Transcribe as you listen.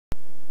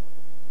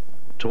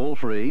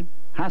Toll-free,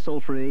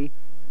 hassle-free,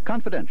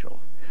 confidential.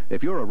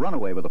 If you're a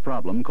runaway with a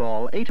problem,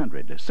 call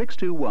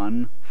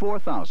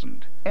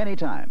 800-621-4000.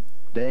 Anytime,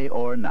 day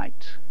or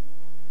night.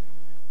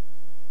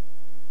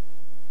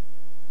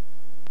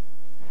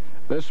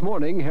 This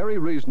morning, Harry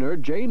Reasoner,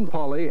 Jane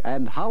Pauley,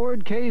 and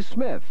Howard K.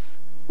 Smith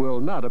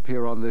will not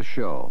appear on this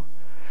show.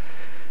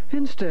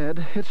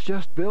 Instead, it's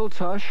just Bill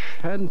Tush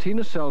and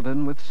Tina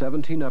Selden with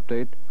 17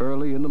 Update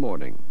early in the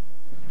morning.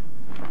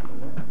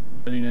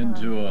 Getting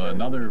into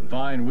another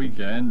fine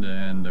weekend,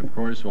 and of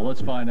course, well,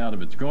 let's find out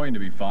if it's going to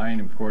be fine.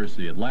 Of course,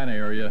 the Atlanta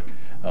area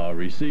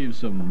received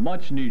some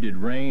much-needed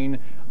rain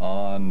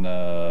on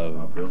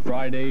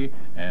Friday,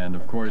 and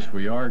of course,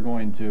 we are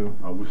going to.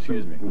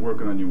 Excuse me. We're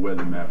working on your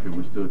weather map here.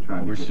 We're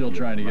still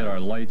trying to get our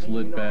lights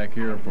lit back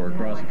here for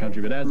across the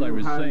country. But as I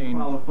was saying,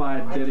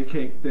 qualified,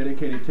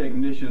 dedicated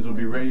technicians will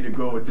be ready to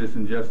go with this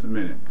in just a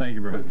minute. Thank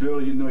you very much. Bill,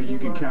 you know you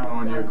can count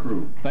on your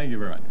crew. Thank you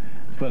very much.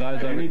 But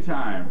as any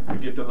time to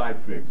get the light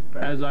fixed.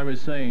 As I was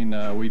saying,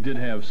 we did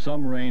have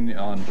some rain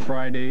on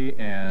Friday,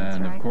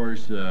 and of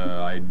course,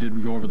 I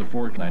did go over the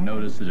forecast, and I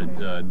noticed that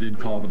it did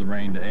call for the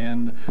rain to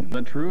end.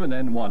 That's true, and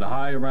then what, a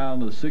high around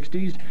the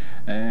 60s,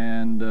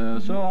 and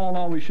so all in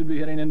all, we should be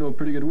heading into a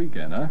pretty good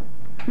weekend, huh?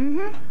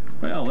 Mm-hmm.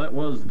 Well, that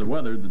was the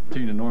weather that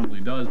Tina normally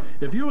does.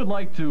 If you would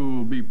like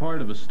to be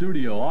part of a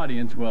studio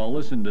audience, well,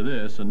 listen to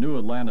this. A new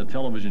Atlanta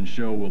television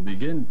show will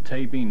begin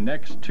taping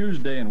next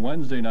Tuesday and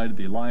Wednesday night at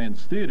the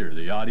Alliance Theater.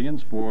 The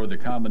audience for the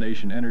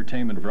combination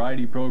entertainment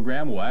variety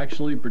program will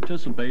actually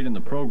participate in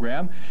the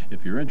program.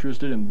 If you're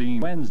interested in being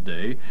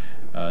Wednesday,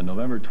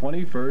 November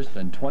 21st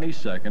and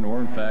 22nd,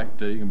 or in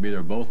fact, you can be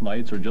there both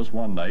nights or just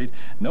one night.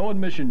 No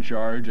admission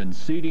charge, and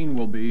seating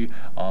will be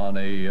on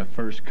a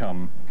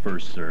first-come,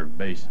 first-served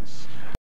basis.